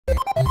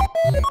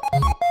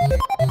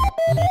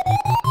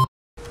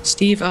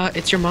Steve,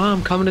 it's your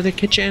mom. Come to the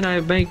kitchen. I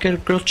make a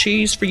grilled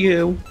cheese for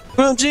you.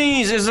 Grilled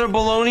cheese. Is there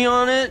bologna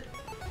on it?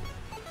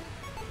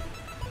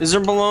 Is there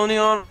bologna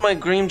on my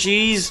cream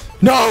cheese?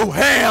 No,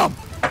 ham!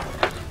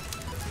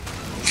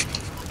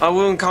 I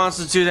wouldn't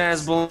constitute that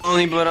as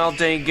bologna, but I'll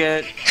take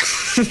it.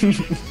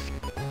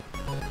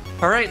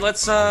 All right,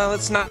 let's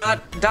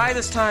not die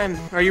this time.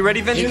 Are you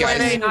ready,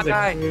 Vendetta? Not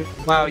die.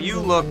 Wow,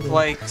 you look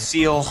like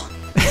Seal.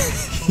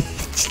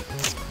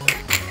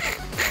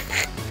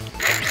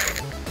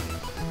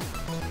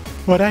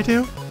 What'd I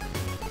do?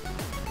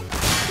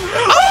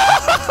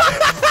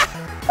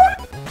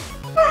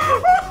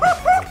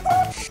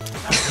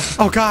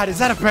 Oh God, is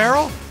that a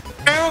barrel?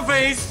 Arrow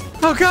face!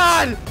 Oh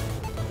God!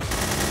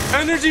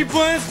 Energy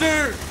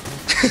blaster!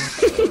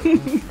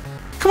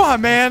 Come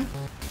on, man!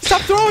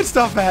 Stop throwing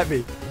stuff at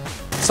me!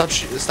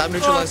 Stop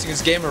neutralizing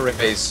his gamma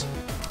rays.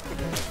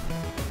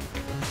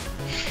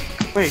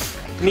 Wait,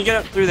 can you get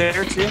up through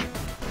there too?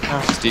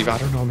 Oh. Steve, I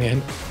don't know,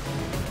 man.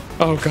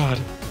 Oh God.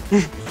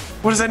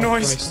 What is that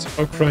noise? Christ.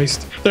 Oh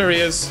Christ. There he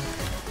is.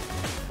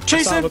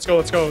 Chase him! Let's go,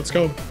 let's go, let's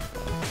go.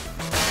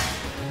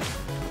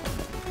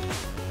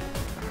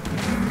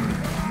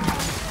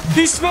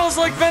 He smells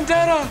like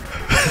Vendetta!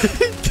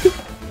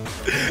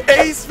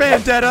 Ace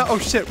Vendetta! Oh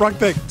shit, wrong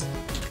thing.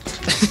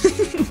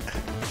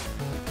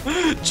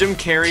 Jim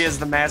Carrey is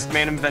the masked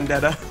man in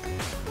Vendetta.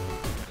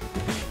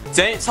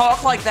 Don't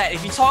talk like that.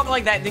 If you talk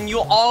like that, then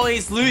you'll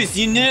always lose.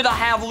 You need to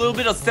have a little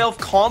bit of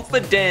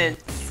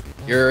self-confidence.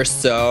 You're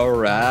so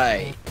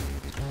right.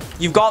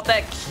 You've got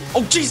that.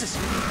 Oh Jesus!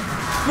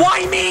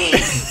 Why me?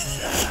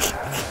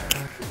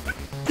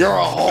 You're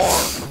a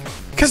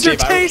whore. Cause you're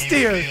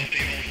tastier.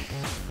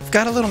 I've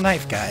got a little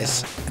knife,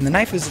 guys, and the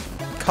knife is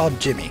called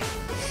Jimmy.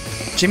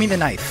 Jimmy the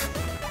knife.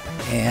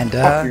 And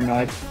Fuck your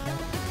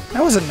knife.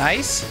 that wasn't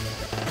nice.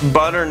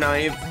 Butter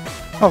knife.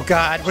 Oh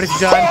God, what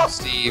have you done?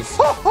 Steve.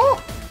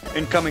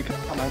 Incoming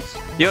comments.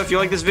 Yo, if you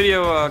like this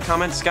video,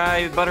 comment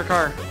Sky Butter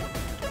Car.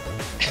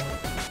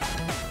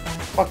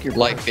 Fuck your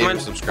Like, favorite,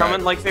 subscribe.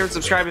 Comment, like, favorite,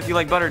 subscribe if you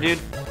like butter, dude.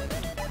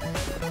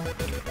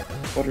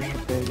 butter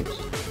potatoes.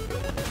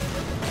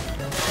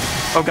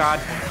 Oh God,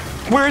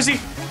 where is he?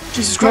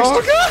 Jesus Christ!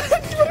 Oh God!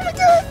 What am I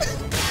doing?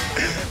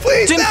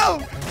 Please Jim.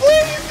 no!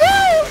 Please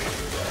no!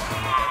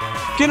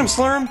 Get him,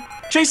 Slurm!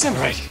 Chase him!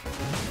 Right.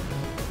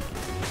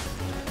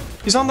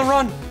 He's on the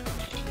run.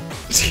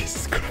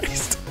 Jesus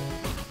Christ!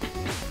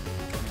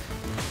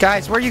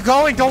 Guys, where are you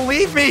going? Don't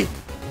leave me!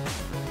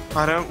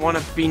 I don't want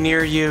to be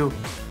near you.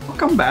 I'll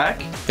come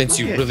back. Vince,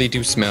 you really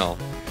do smell.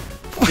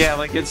 Yeah,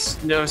 like it's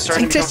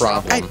starting to Just-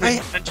 become problem.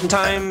 attention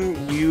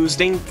time. You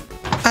stink.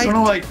 I don't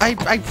know, like-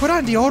 I put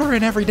on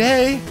deodorant every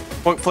day.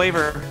 What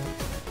flavor?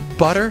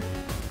 Butter.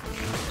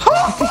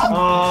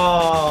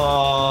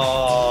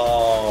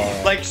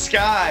 Oh. Like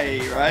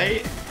Sky,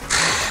 right?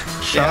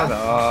 Shut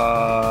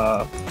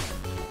up.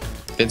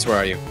 Vince, where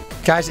are you?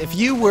 Guys, if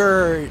you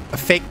were a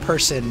fake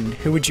person,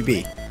 who would you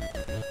be?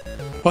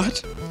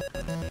 What?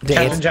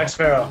 Dave? Jack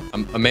Sparrow.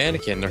 A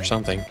mannequin or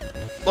something.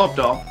 Love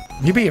doll.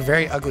 You'd be a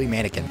very ugly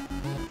mannequin.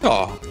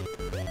 Oh.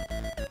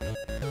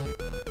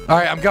 All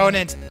right, I'm going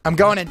in. I'm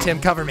going in, Tim.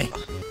 Cover me.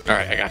 All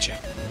right, I got you.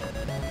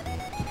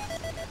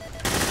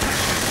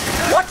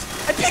 What?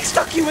 I pig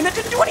stuck you and that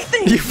didn't do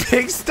anything. You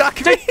pig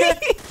stuck me.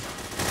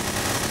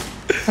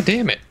 God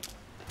damn it.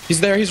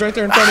 He's there. He's right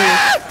there in front of you.